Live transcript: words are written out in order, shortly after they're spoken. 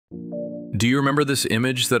Do you remember this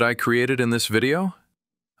image that I created in this video?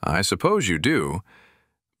 I suppose you do,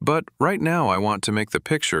 but right now I want to make the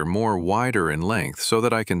picture more wider in length so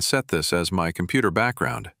that I can set this as my computer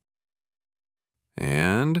background.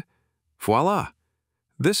 And voila!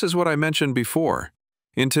 This is what I mentioned before.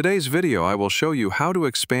 In today's video I will show you how to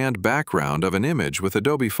expand background of an image with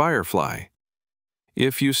Adobe Firefly.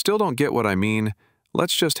 If you still don't get what I mean,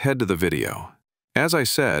 let's just head to the video. As I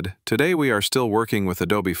said, today we are still working with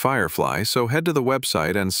Adobe Firefly, so head to the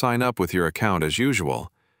website and sign up with your account as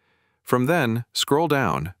usual. From then, scroll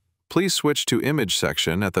down. Please switch to Image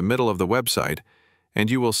section at the middle of the website,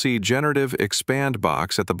 and you will see Generative Expand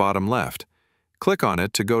box at the bottom left. Click on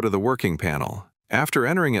it to go to the working panel. After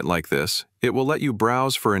entering it like this, it will let you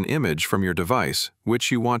browse for an image from your device,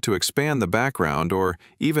 which you want to expand the background or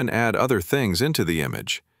even add other things into the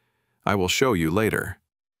image. I will show you later.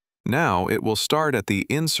 Now it will start at the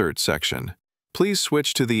Insert section. Please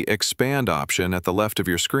switch to the Expand option at the left of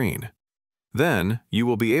your screen. Then, you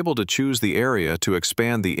will be able to choose the area to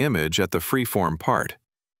expand the image at the freeform part.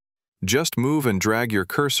 Just move and drag your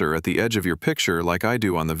cursor at the edge of your picture like I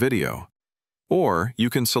do on the video. Or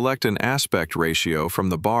you can select an aspect ratio from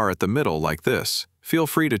the bar at the middle like this. Feel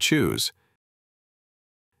free to choose.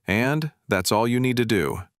 And that's all you need to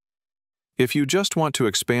do. If you just want to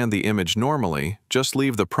expand the image normally, just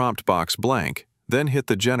leave the prompt box blank, then hit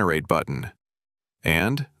the Generate button.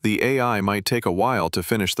 And the AI might take a while to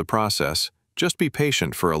finish the process. Just be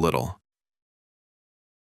patient for a little.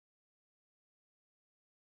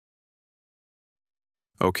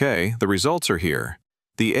 Okay, the results are here.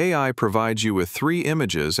 The AI provides you with 3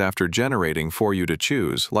 images after generating for you to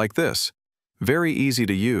choose, like this. Very easy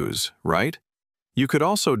to use, right? You could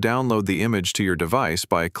also download the image to your device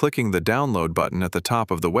by clicking the Download button at the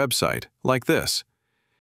top of the website, like this.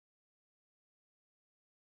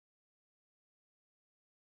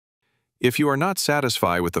 If you are not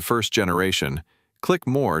satisfied with the first generation, click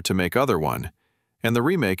More to make other one. And the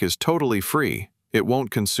remake is totally free. It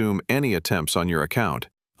won't consume any attempts on your account.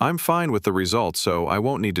 I'm fine with the results, so I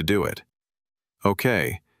won't need to do it.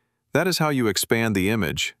 Okay, that is how you expand the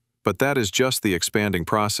image, but that is just the expanding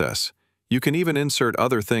process. You can even insert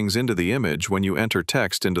other things into the image when you enter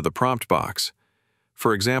text into the prompt box.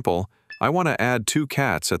 For example, I want to add 2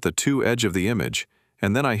 cats at the edge of the image,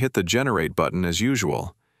 and then I hit the Generate button as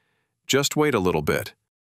usual. Just wait a little bit.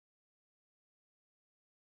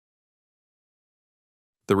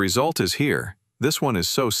 The result is here. This one is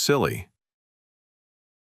so silly.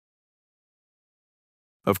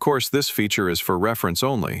 Of course, this feature is for reference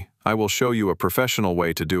only. I will show you a professional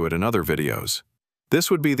way to do it in other videos. This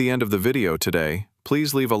would be the end of the video today.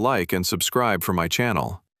 Please leave a like and subscribe for my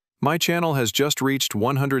channel. My channel has just reached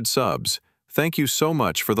 100 subs. Thank you so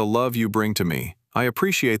much for the love you bring to me. I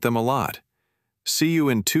appreciate them a lot. See you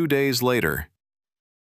in 2 days later.